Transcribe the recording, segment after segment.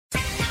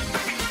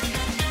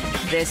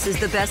This is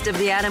the Best of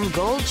the Adam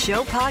Gold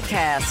Show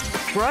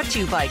podcast, brought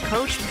to you by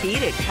Coach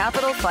Pete at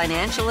Capital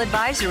Financial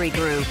Advisory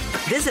Group.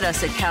 Visit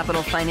us at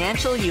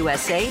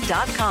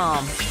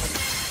capitalfinancialusa.com.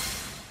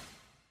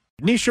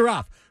 Anish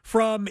Shroff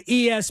from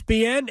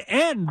ESPN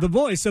and the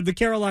voice of the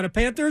Carolina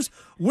Panthers.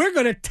 We're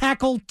going to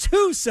tackle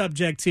two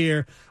subjects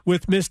here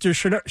with Mr.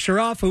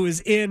 Shroff, who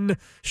is in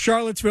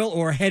Charlottesville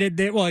or headed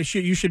there. Well,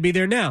 you should be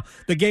there now.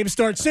 The game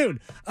starts soon.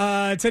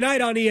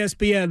 Tonight on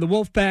ESPN, the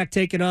Wolfpack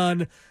taking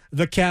on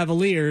the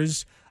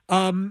Cavaliers.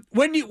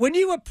 When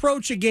you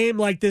approach a game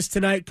like this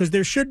tonight, because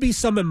there should be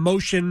some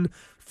emotion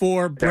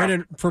for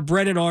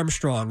Brennan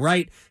Armstrong,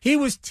 right? He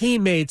was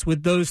teammates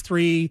with those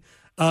three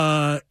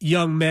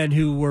young men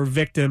who were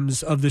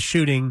victims of the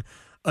shooting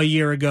a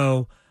year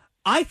ago.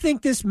 I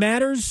think this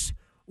matters.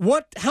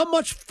 How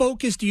much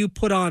focus do you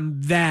put on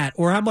that,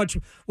 or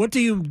what do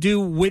you do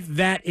with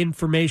that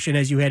information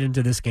as you head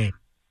into this game?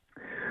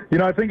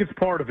 I think it's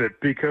part of it,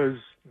 because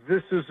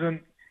this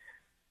isn't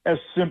as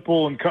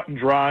simple and cut and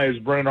dry as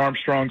Brennan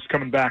Armstrong's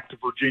coming back to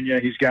Virginia.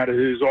 He's got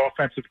his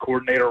offensive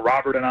coordinator,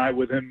 Robert, and I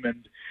with him,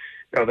 and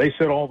they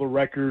set all the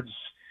records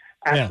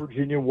at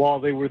Virginia while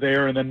they were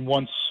there, and then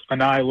once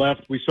Anai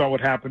left, we saw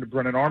what happened to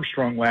Brennan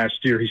Armstrong last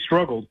year. He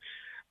struggled.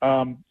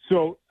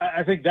 So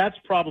I think that's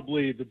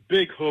probably the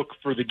big hook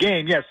for the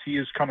game. Yes, he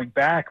is coming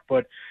back,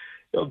 but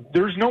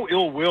there's no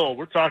ill will.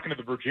 We're talking to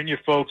the Virginia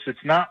folks.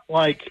 It's not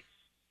like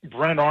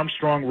Brennan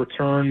Armstrong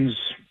returns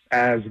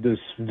as this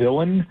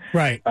villain.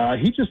 Right.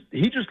 He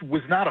just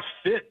was not a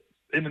fit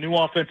in the new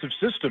offensive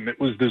system. It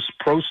was this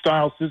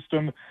pro-style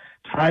system,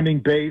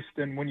 timing-based,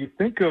 and when you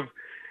think of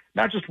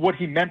not just what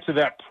he meant to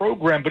that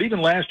program, but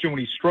even last year when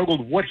he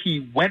struggled, what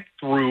he went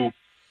through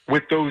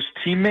with those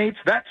teammates,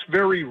 that's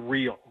very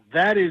real.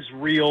 That is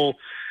real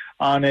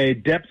on a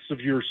depths of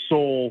your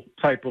soul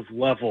type of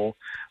level.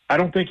 I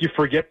don't think you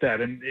forget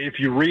that. And if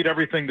you read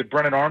everything that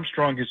Brennan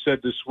Armstrong has said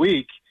this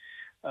week,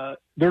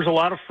 there's a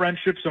lot of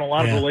friendships and a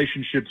lot of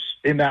relationships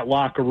in that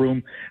locker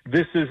room.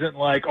 This isn't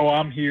like,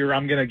 I'm here,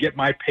 I'm going to get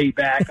my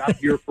payback, I'm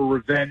here for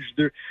revenge.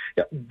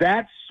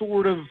 That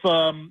sort of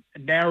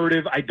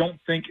narrative I don't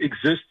think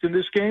exists in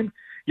this game.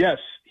 Yes,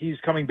 he's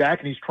coming back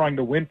and he's trying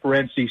to win for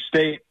NC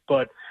State,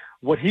 but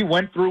what he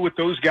went through with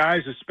those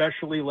guys,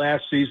 especially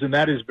last season,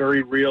 that is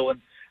very real,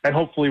 and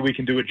hopefully we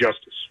can do it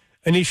justice.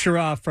 Anish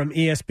Shroff from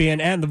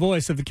ESPN and the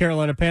voice of the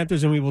Carolina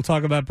Panthers, and we will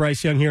talk about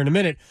Bryce Young here in a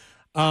minute.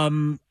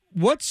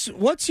 What's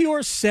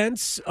your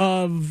sense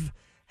of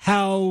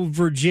how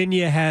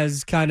Virginia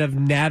has kind of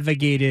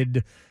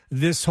navigated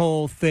this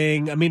whole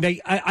thing? I mean,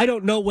 I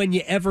don't know when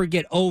you ever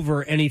get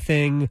over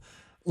anything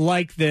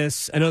like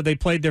this. I know they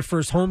played their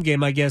first home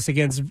game, I guess,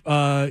 against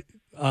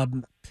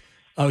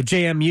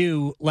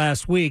JMU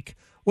last week.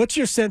 What's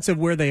your sense of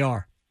where they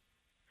are?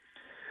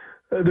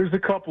 There's a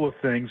couple of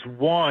things.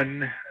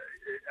 One,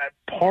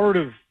 part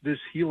of this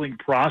healing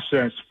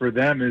process for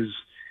them is,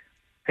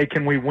 hey,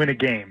 can we win a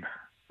game?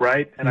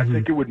 Right? And I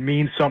think it would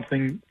mean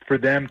something for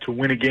them to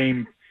win a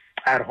game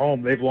at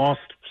home. They've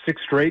lost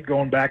 6 straight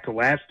going back to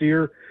last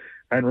year.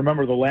 And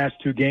remember, the last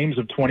 2 games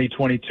of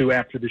 2022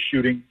 after the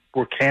shooting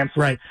were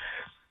canceled. Right.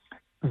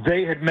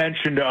 They had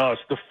mentioned to us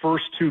the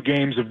first 2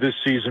 games of this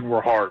season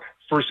were hard.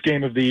 First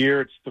game of the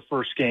year, it's the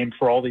first game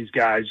for all these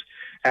guys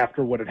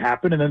after what had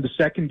happened. And then the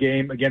second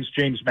game against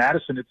James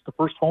Madison, it's the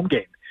first home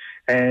game.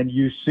 And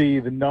you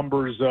see the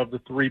numbers of the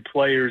 3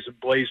 players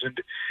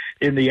emblazoned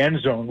in the end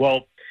zone.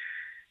 Well,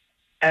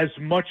 as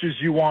much as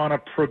you want to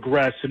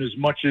progress and as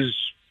much as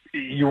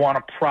you want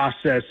to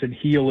process and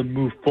heal and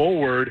move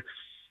forward,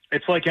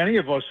 it's like any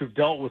of us who've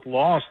dealt with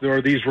loss, there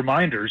are these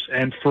reminders.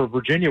 And for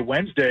Virginia,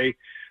 Wednesday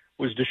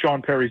was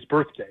Deshaun Perry's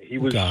birthday. He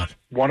was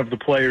one of the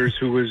players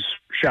who was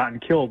shot and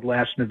killed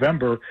last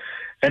November.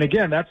 And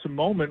again, that's a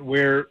moment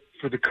where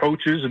for the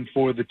coaches and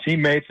for the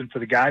teammates and for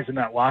the guys in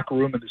that locker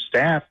room and the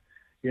staff,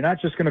 you're not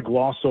just going to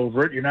gloss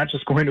over it. You're not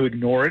just going to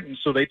ignore it. And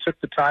so they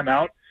took the time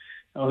out.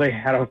 They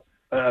had a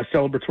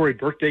celebratory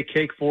birthday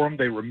cake for him.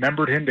 They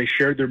remembered him. They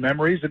shared their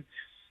memories.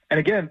 And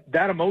again,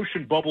 that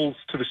emotion bubbles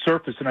to the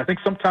surface. And I think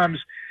sometimes,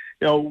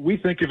 we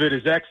think of it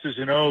as X's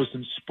and O's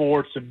in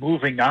sports and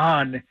moving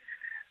on.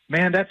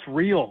 Man, that's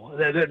real.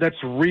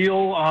 That's real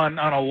on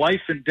a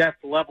life and death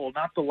level,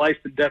 not the life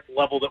and death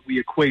level that we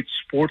equate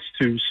sports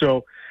to.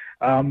 So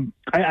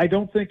I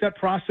don't think that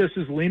process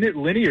is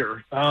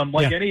linear,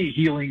 any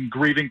healing,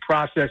 grieving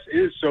process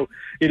is. So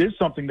it is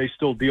something they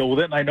still deal with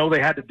it. And I know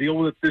they had to deal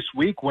with it this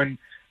week when,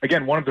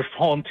 again, one of their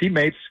fallen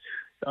teammates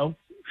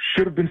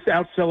should have been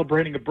out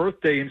celebrating a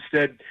birthday.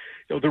 Instead,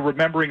 they're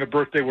remembering a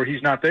birthday where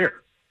he's not there.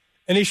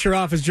 Anish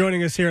Shroff is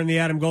joining us here in the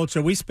Adam Gold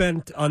Show. We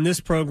spent on this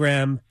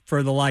program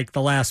for the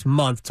last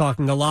month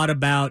talking a lot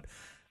about,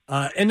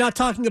 and not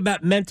talking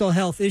about mental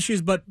health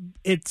issues, but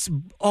it's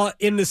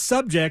in the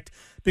subject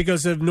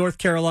because of North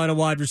Carolina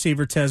wide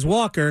receiver Tez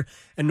Walker,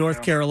 and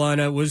North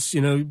Carolina was,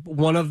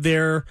 one of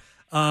their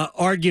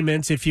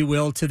arguments, if you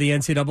will, to the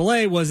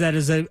NCAA was that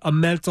as a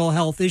mental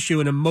health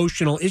issue, an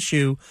emotional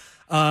issue,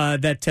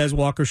 that Tez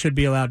Walker should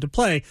be allowed to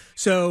play.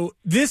 So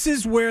this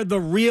is where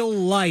the real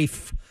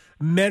life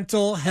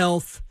mental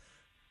health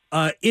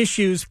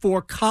issues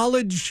for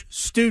college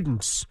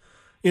students,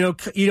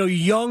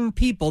 young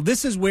people.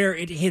 This is where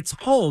it hits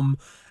home,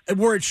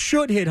 where it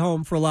should hit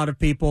home for a lot of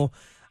people.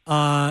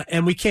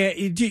 And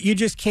you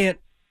just can't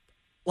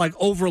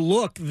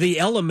overlook the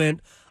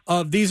element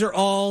of these are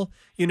all,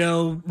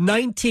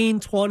 19,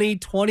 20,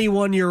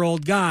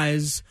 21-year-old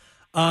guys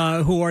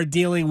who are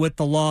dealing with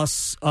the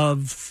loss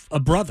of a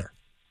brother.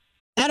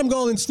 Adam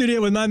Gold in studio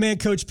with my man,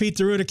 Coach Pete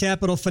DeRuta,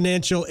 Capital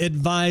Financial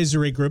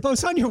Advisory Group. I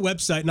was on your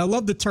website, and I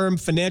love the term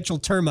financial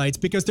termites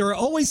because there are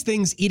always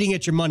things eating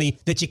at your money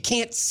that you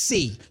can't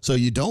see. So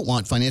you don't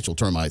want financial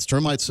termites.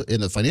 Termites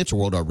in the financial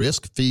world are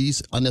risk,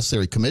 fees,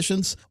 unnecessary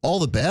commissions. All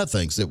the bad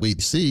things that we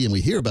see and we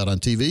hear about on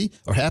TV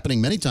are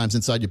happening many times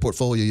inside your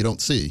portfolio you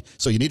don't see.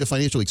 So you need a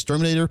financial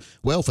exterminator.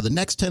 Well, for the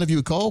next 10 of you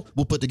who call,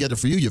 we'll put together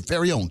for you your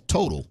very own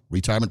total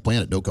retirement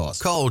plan at no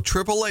cost. Call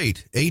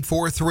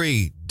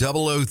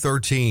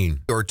 888-843-0013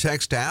 or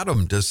text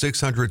Adam to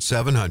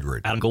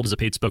 600-700. Adam Gold is a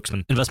paid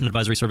spokesman. Investment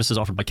advisory services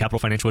offered by Capital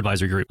Financial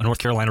Advisory Group, a North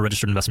Carolina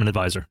registered investment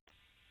advisor.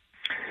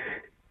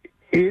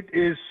 It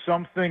is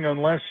something,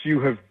 unless you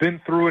have been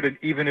through it, and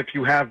even if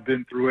you have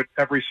been through it,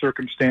 every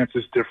circumstance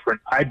is different.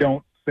 I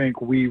don't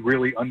think we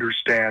really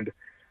understand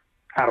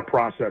how to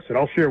process it.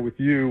 I'll share with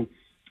you,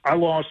 I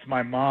lost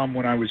my mom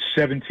when I was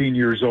 17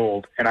 years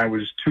old, and I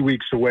was 2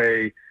 weeks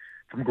away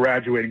from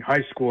graduating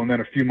high school, and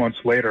then a few months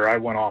later, I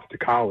went off to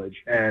college.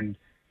 And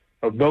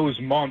those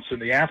months in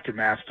the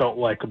aftermath felt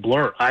like a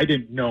blur. I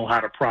didn't know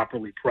how to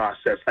properly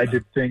process. I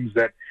did things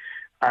that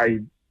I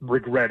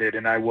regretted,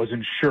 and I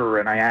wasn't sure,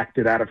 and I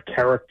acted out of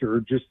character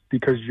just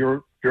because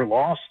you're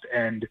lost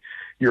and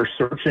you're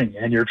searching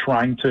and you're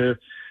trying to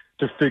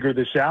figure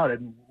this out.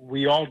 And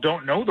we all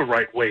don't know the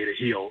right way to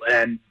heal.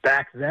 And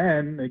back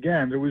then,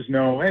 again, there was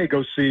no, hey,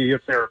 go see a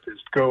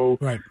therapist, go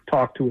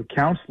talk to a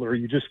counselor.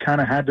 You just kind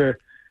of had to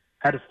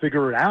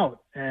figure it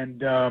out.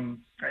 And,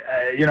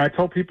 I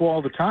tell people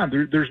all the time,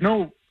 there's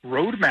no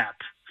roadmap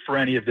for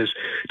any of this.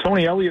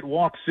 Tony Elliott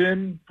walks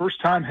in,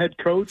 first-time head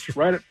coach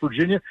right at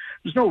Virginia.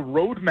 There's no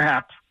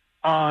roadmap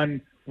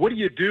on what do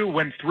you do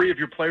when 3 of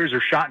your players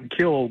are shot and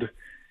killed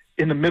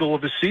in the middle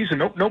of a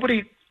season.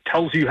 Nobody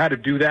tells you how to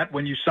do that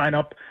when you sign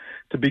up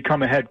to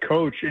become a head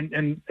coach.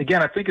 And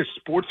again, I think as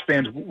sports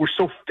fans, we're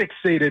so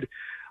fixated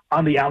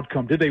on the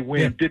outcome. Did they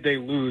win? Yeah. Did they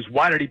lose?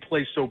 Why did he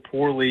play so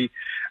poorly?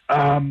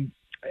 I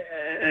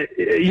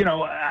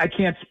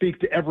can't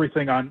speak to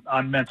everything on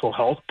mental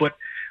health, but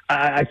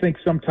I think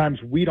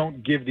sometimes we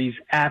don't give these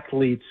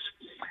athletes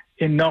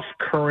enough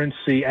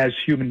currency as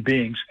human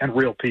beings and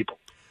real people.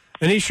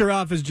 Anish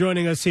Shroff is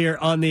joining us here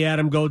on the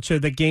Adam Gold Show.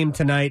 The game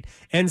tonight,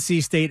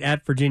 NC State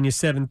at Virginia,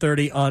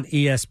 7:30 on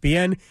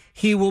ESPN.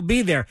 He will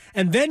be there.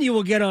 And then you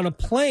will get on a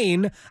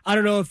plane, I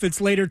don't know if it's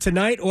later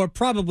tonight or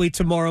probably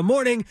tomorrow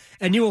morning,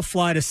 and you will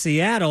fly to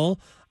Seattle,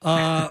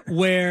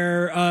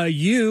 where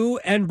you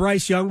and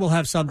Bryce Young will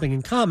have something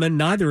in common.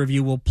 Neither of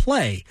you will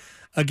play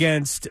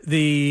against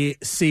the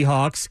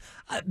Seahawks.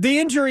 The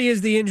injury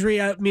is the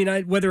injury. I mean,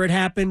 whether it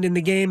happened in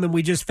the game and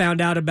we just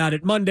found out about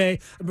it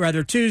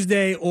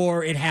Tuesday,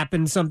 or it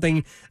happened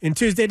something in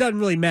Tuesday, it doesn't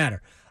really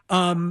matter.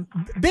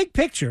 Big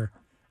picture,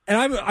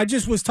 and I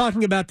just was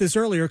talking about this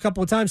earlier a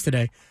couple of times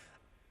today,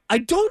 I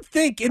don't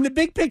think in the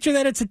big picture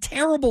that it's a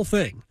terrible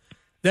thing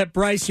that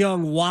Bryce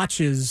Young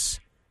watches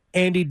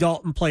Andy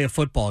Dalton play a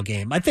football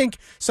game. I think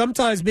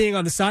sometimes being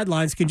on the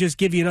sidelines can just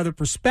give you another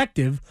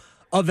perspective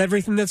of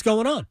everything that's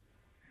going on.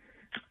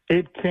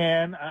 It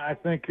can. I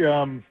think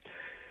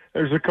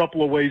there's a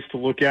couple of ways to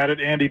look at it.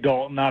 Andy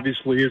Dalton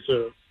obviously is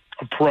a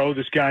pro.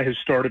 This guy has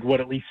started,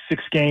 at least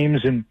 6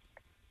 games in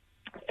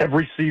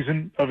every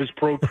season of his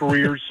pro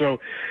career. So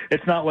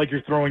it's not like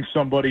you're throwing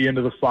somebody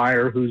into the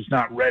fire who's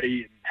not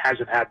ready and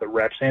hasn't had the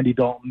reps. Andy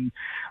Dalton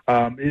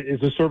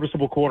is a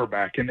serviceable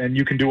quarterback, and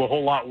you can do a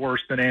whole lot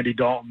worse than Andy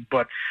Dalton.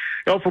 But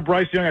for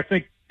Bryce Young, I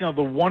think the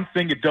one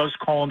thing it does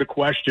call into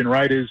question,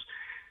 right, is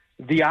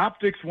the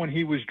optics when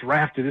he was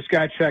drafted. This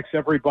guy checks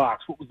every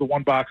box. What was the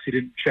one box he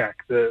didn't check?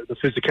 The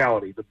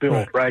physicality, the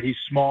build, right? He's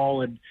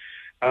small. And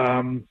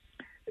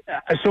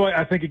so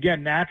I think,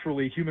 again,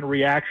 naturally, human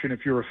reaction,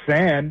 if you're a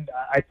fan,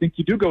 I think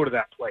you do go to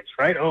that place,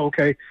 right? Oh,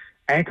 okay,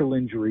 ankle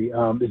injury.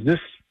 Is this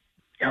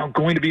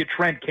going to be a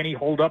trend? Can he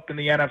hold up in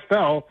the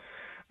NFL?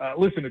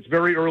 Listen, it's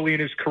very early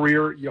in his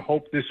career. You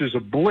hope this is a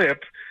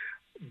blip,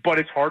 but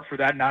it's hard for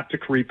that not to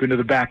creep into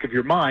the back of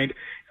your mind.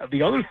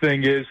 The other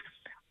thing is,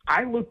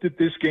 I looked at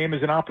this game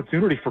as an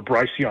opportunity for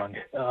Bryce Young.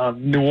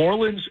 New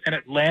Orleans and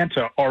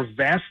Atlanta are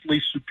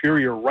vastly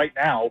superior right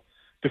now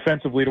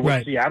defensively to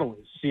what Seattle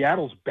is.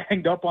 Seattle's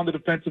banged up on the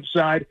defensive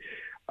side.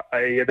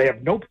 They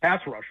have no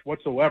pass rush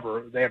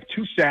whatsoever. They have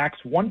 2 sacks.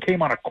 One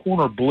came on a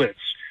corner blitz.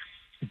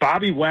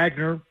 Bobby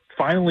Wagner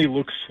finally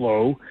looks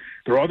slow.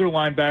 Their other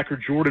linebacker,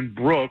 Jordan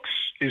Brooks,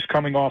 is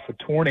coming off a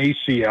torn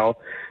ACL.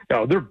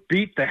 They're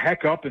beat the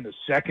heck up in the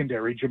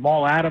secondary.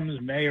 Jamal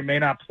Adams may or may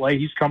not play.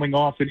 He's coming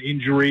off an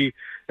injury.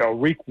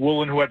 Reek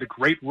Woolen, who had the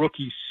great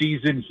rookie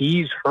season,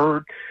 he's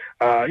hurt.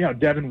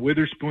 Devin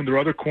Witherspoon, their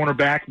other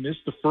cornerback,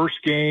 missed the first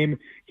game.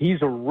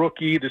 He's a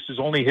rookie. This is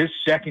only his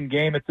second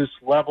game at this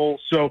level.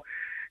 So,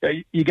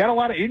 you got a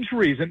lot of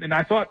injuries, and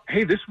I thought,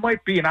 hey, this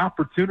might be an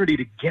opportunity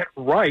to get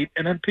right.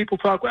 And then people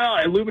talk, well,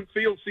 at Lumen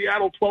Field,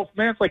 Seattle, 12th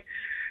man. It's like,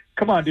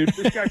 come on, dude.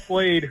 This guy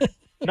played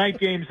 9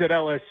 games at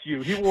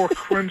LSU. He wore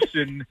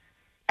crimson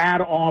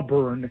at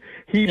Auburn.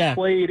 He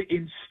played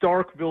in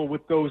Starkville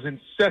with those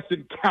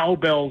incessant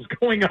cowbells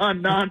going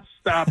on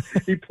nonstop.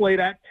 He played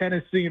at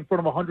Tennessee in front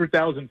of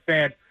 100,000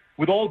 fans.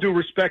 With all due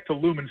respect to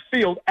Lumen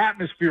Field,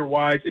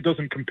 atmosphere-wise, it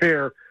doesn't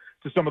compare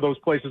to some of those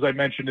places I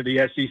mentioned in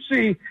the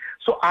SEC.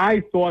 So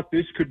I thought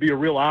this could be a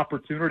real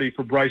opportunity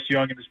for Bryce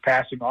Young and his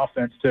passing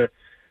offense to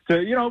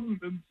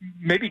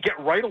maybe get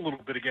right a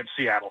little bit against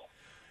Seattle.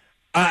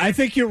 I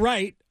think you're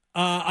right.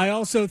 I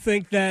also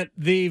think that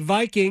the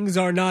Vikings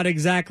are not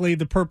exactly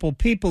the purple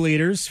people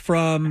eaters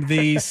from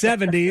the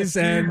 70s,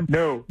 and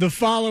the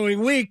following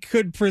week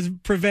could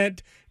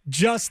prevent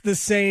just the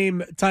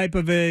same type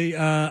of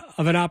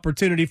an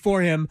opportunity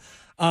for him.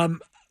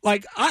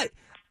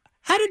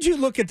 How did you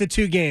look at the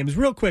 2 games?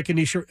 Real quick,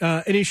 Anish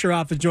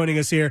Shroff is joining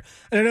us here,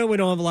 and I know we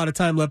don't have a lot of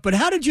time left, but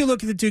how did you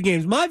look at the 2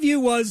 games? My view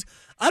was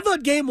I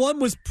thought Game 1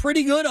 was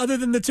pretty good other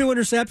than the 2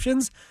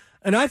 interceptions,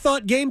 and I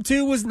thought Game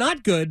 2 was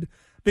not good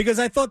because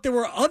I thought there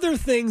were other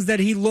things that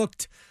he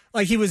looked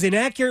like he was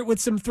inaccurate with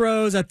some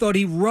throws. I thought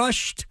he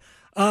rushed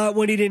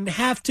when he didn't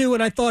have to,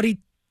 and I thought he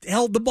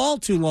held the ball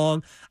too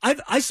long.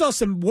 I saw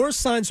some worse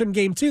signs from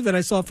Game 2 than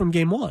I saw from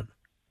Game 1.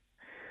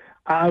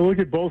 I look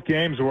at both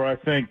games where I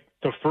think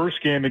the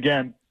first game,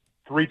 again,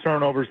 3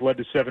 turnovers led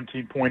to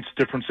 17 points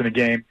difference in a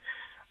game.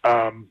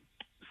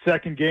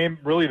 Second game,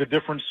 really the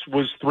difference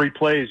was 3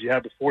 plays. You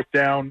have the 4th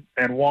down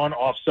and 1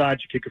 offside.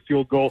 You kick a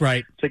field goal,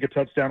 take a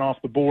touchdown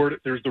off the board.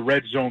 There's the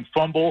red zone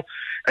fumble.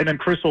 And then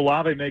Chris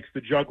Olave makes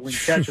the juggling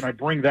catch. And I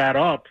bring that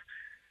up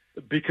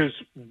because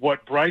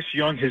what Bryce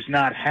Young has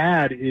not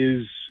had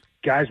is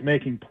guys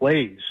making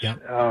plays.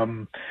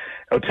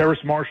 Terrace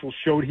Marshall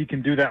showed he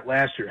can do that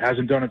last year.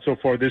 Hasn't done it so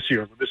far this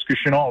year. Laviska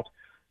Shenault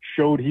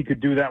showed he could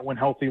do that when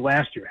healthy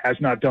last year. Has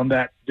not done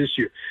that this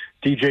year.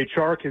 DJ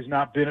Chark has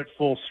not been at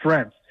full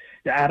strength.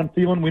 Adam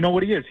Thielen, we know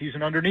what he is. He's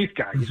an underneath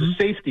guy. He's a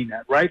safety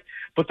net, right?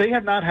 But they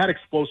have not had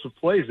explosive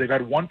plays. They've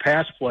had 1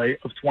 pass play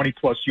of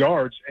 20-plus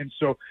yards. And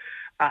so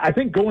I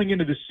think going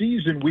into the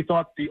season, we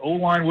thought the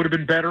O-line would have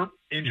been better.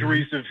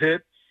 Injuries have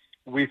hit.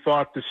 We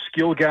thought the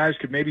skill guys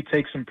could maybe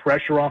take some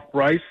pressure off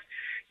Bryce.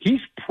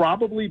 He's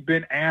probably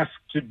been asked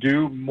to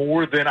do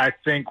more than I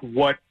think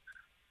what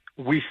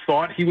we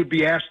thought he would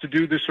be asked to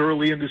do this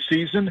early in the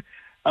season.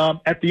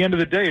 At the end of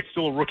the day, it's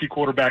still a rookie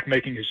quarterback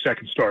making his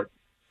second start.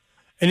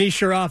 Anish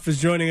Shroff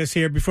is joining us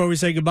here. Before we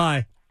say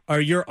goodbye,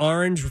 are you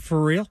orange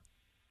for real?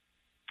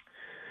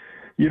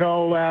 You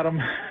know,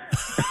 Adam.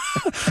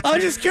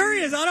 I'm just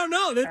curious. I don't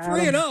know. They're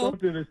 3-0.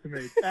 Don't do this to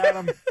me.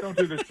 Adam, don't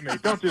do this to me.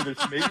 Don't do this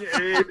to me.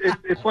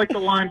 It's like the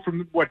line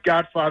from,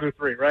 Godfather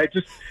 3, right?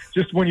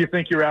 Just when you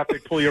think you're out, they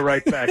pull you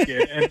right back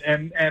in.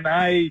 And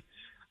I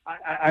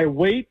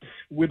wait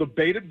with a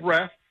bated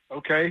breath,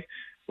 okay?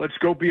 Let's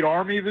go beat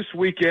Army this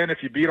weekend.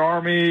 If you beat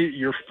Army,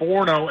 you're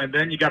 4-0, and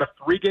then you got a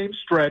 3-game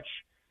stretch.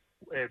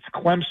 It's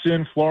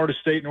Clemson, Florida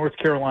State, North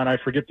Carolina. I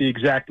forget the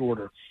exact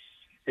order.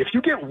 If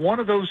you get one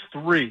of those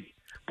 3,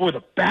 boy,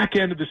 the back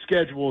end of the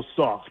schedule is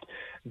soft.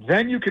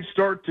 Then you could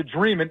start to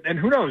dream. And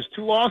who knows,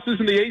 2 losses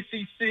in the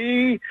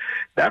ACC,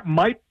 that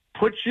might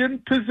put you in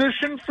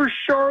position for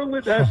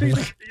Charlotte.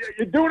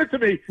 You're doing it to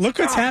me. Look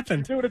what's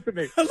happened. You're doing it to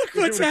me. Look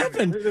what's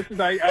happened. This is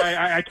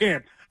I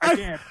can't.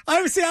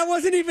 I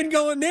wasn't even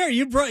going there.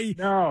 You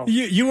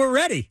were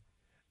ready.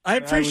 I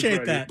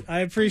appreciate that.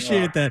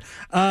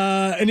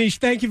 Anish,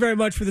 thank you very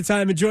much for the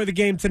time. Enjoy the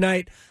game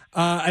tonight.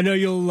 I know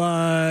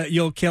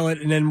you'll kill it,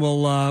 and then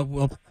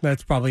we'll.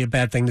 That's probably a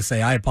bad thing to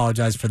say. I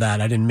apologize for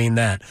that. I didn't mean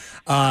that.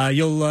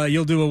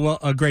 You'll do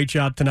a great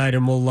job tonight,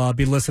 and we'll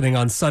be listening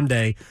on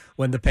Sunday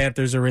when the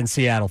Panthers are in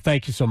Seattle.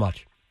 Thank you so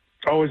much.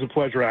 Always a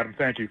pleasure, Adam.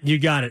 Thank you. You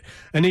got it.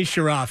 Anish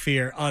Shroff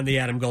here on the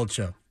Adam Gold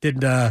Show.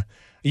 Didn't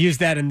use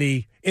that in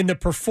the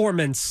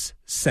performance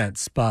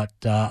sense, but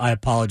I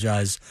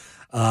apologize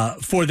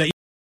for the.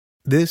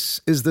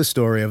 This is the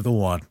story of the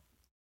one.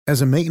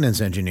 As a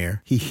maintenance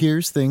engineer, he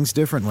hears things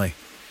differently.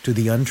 To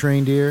the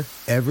untrained ear,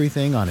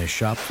 everything on his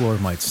shop floor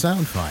might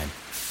sound fine,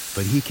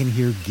 but he can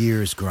hear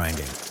gears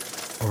grinding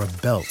or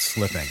a belt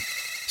slipping.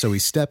 So he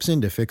steps in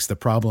to fix the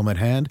problem at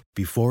hand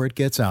before it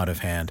gets out of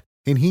hand.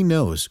 And he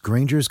knows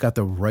Grainger's got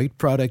the right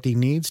product he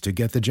needs to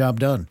get the job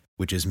done,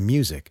 which is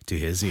music to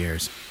his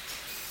ears.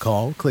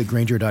 Call, click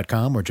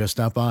Grainger.com, or just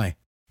stop by.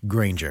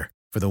 Grainger,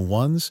 for the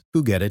ones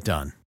who get it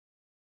done.